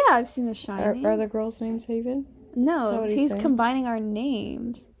you? Yeah, I've seen The Shining. Are the girls' names Haven? No, he's combining our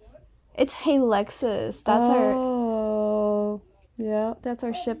names. It's Alexis. That's yeah. That's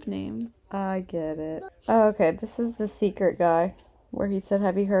our ship name. I get it. Oh, okay, this is the secret guy, where he said,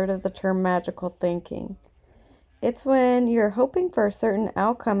 have you heard of the term magical thinking? It's when you're hoping for a certain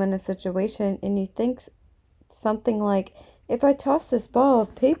outcome in a situation and you think something like, if I toss this ball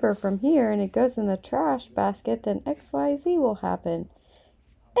of paper from here and it goes in the trash basket, then XYZ will happen.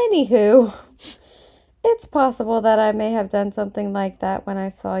 Anywho, it's possible that I may have done something like that when I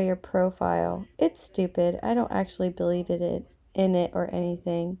saw your profile. It's stupid. I don't actually believe in it or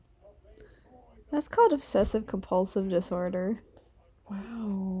anything. That's called obsessive compulsive disorder.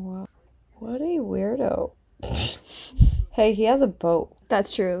 Wow. What a weirdo. Hey, he has a boat.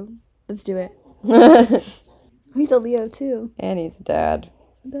 That's true. Let's do it. He's a Leo too. And he's a dad.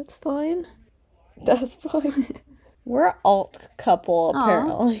 That's fine. That's fine. We're alt couple,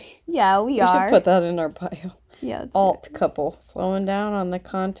 apparently. Yeah, we We are. should put that in our bio. Yeah. Let's Alt couple. Slowing down on the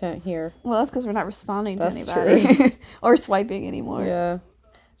content here. Well, that's because we're not responding to That's anybody or swiping anymore. Yeah.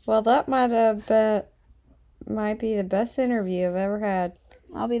 Well, that might be the best interview I've ever had.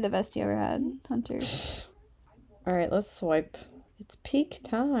 I'll be the best you ever had, Hunter. All right, let's swipe. It's peak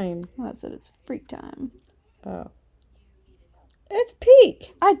time. Oh, I said it's freak time. Oh. It's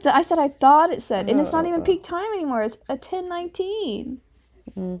peak. I said I thought it said, and it's not even Oh. peak time anymore. It's a 10:19.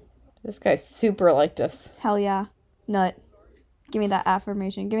 This guy super liked us. Hell yeah, nut. Give me that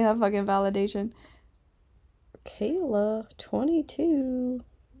affirmation. Give me that fucking validation. Kayla, 22.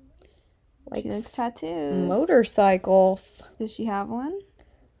 She likes tattoos. Motorcycles. Does she have one?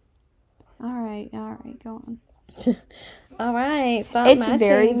 All right, go on. All right, stop It's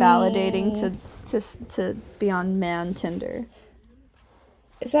very matching validating me. to be on man Tinder.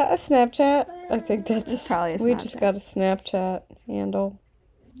 Is that a Snapchat? I think that's It's probably a We just Snapchat. got a Snapchat handle.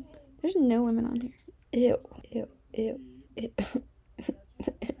 There's no women on here. Ew, ew, ew, ew.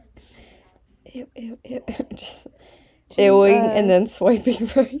 Ew, ew, ew. Just ewing and then swiping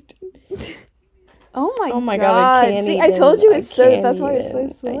right. Oh my, Oh my god, I can't See, even. I told you it's so. can't That's why it's so even.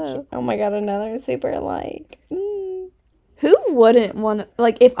 slow. Oh my god, another super like. Who wouldn't want to?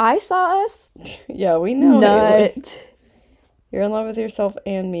 Like, if I saw us, Yeah, we know. Haley. nut. You're in love with yourself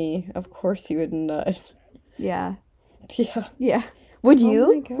and me. Of course you would nut. Yeah, Yeah. yeah. Would Oh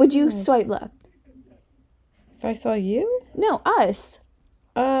you? my Would you God. swipe left? If I saw you? No, us.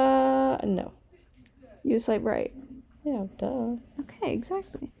 No. You swipe right. Yeah, duh. Okay,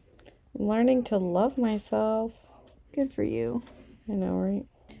 exactly. I'm learning to love myself. Good for you. I know, right?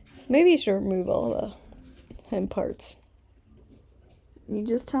 Maybe you should remove all the hem parts. You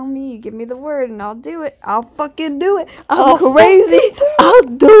just tell me, you give me the word, and I'll do it. I'll fucking do it. I'm crazy. I'll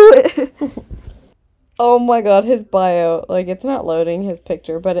do it. Oh my god, his bio. Like, it's not loading his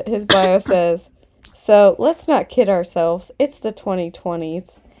picture, but his bio says, so let's not kid ourselves. It's the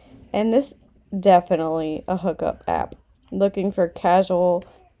 2020s. And this definitely a hookup app. Looking for casual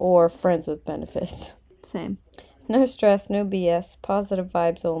or friends with benefits. Same. No stress, no BS. Positive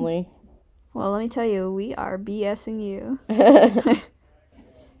vibes only. Well, let me tell you, we are BSing you.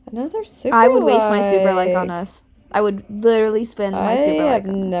 Another super I would waste my super like on us. I would literally spend my super I like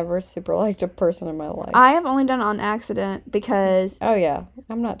have on us. never super liked a person in my life. I have only done it on accident because Oh yeah,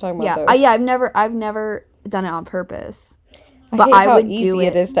 I'm not talking about those. I've never done it on purpose. I But hate I how would easy do it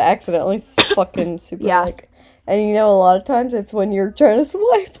it. is to accidentally fucking super Yeah. like. And you know, a lot of times it's when you're trying to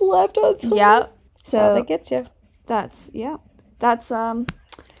swipe left on something. Yeah. So they So get you. that's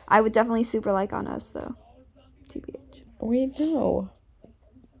I would definitely super like on us though. TBH. We know.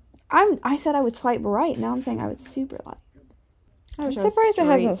 I said I would swipe right. Now I'm saying I would super like. I I'm wish I was surprised it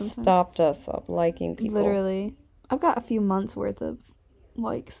straight hasn't sometimes. stopped us up liking people. Literally. I've got a few months worth of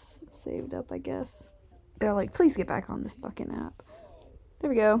likes saved up, I guess. They're like, please get back on this fucking app. There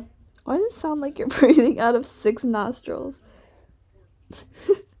we go. Why does it sound like you're breathing out of 6 nostrils?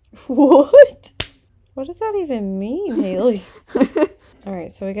 What? What does that even mean, Haley? All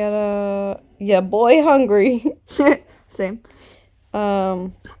right, so we got boy hungry. Same.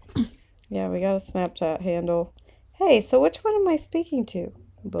 Yeah, we got a Snapchat handle. Hey, so which one am I speaking to?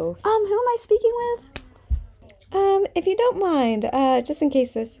 Both. Who am I speaking with? If you don't mind, just in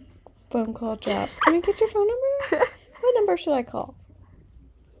case this phone call drops, can I get your phone number? What number should I call?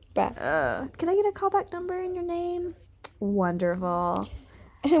 Back. Can I get a callback number in your name? Wonderful.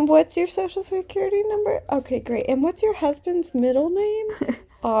 And what's your social security number? Okay, great. And what's your husband's middle name?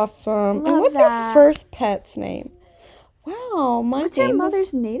 Awesome. And Love what's that. your first pet's name? Wow, my What's your name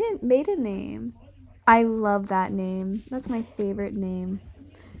mother's maiden name? I love that name. That's my favorite name.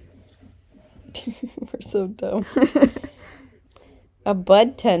 We're so dumb. A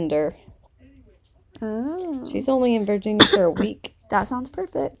bud tender. Oh. She's only in Virginia for a week. That sounds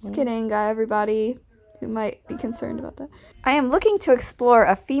perfect. Just kidding, everybody who might be concerned about that. I am looking to explore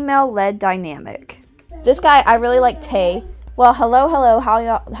a female-led dynamic. This guy, I really like Tay. Well, hello.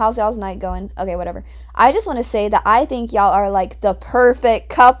 How's y'all's night going? Okay, whatever. I just want to say that I think y'all are like the perfect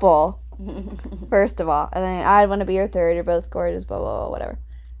couple. First of all. And then I want to be your third. You're both gorgeous, blah, blah, blah, whatever.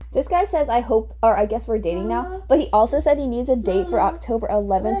 This guy says, I guess we're dating now, but he also said he needs a date for October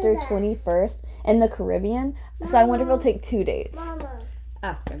 11th through 21st in the Caribbean, so I wonder if he'll take 2 dates.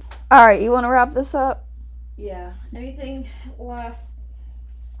 Ask him. All right, you want to wrap this up? Yeah. Anything last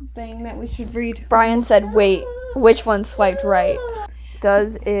thing that we should read. Brian said, wait, which one swiped right?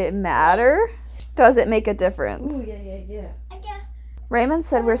 Does it matter? Does it make a difference? Ooh, yeah. Raymond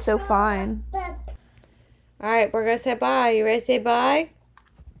said we're so fine. Alright, we're gonna say bye. You ready to say bye?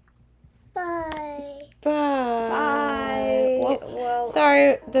 Bye. Bye. Well,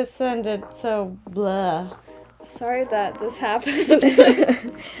 Sorry, this sounded so blah. sorry that this happened.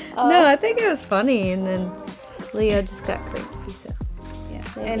 No, I think it was funny, and then Leo just got cranky. So Yeah,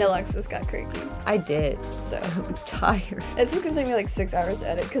 and Alexis got cranky. I did. So I'm tired. it's just gonna take me like 6 hours to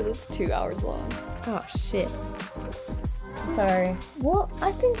edit because it's 2 hours long. Oh shit. Sorry. Well,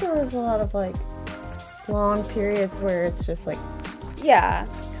 I think there was a lot of like long periods where it's just like Yeah,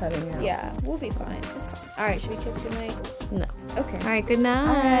 cutting out. yeah, we'll be fine. It's fine. All right, should we kiss goodnight? No. Okay. All right. Good night.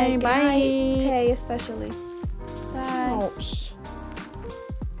 All right, good Bye. night. Tay especially. Bye. Ouch.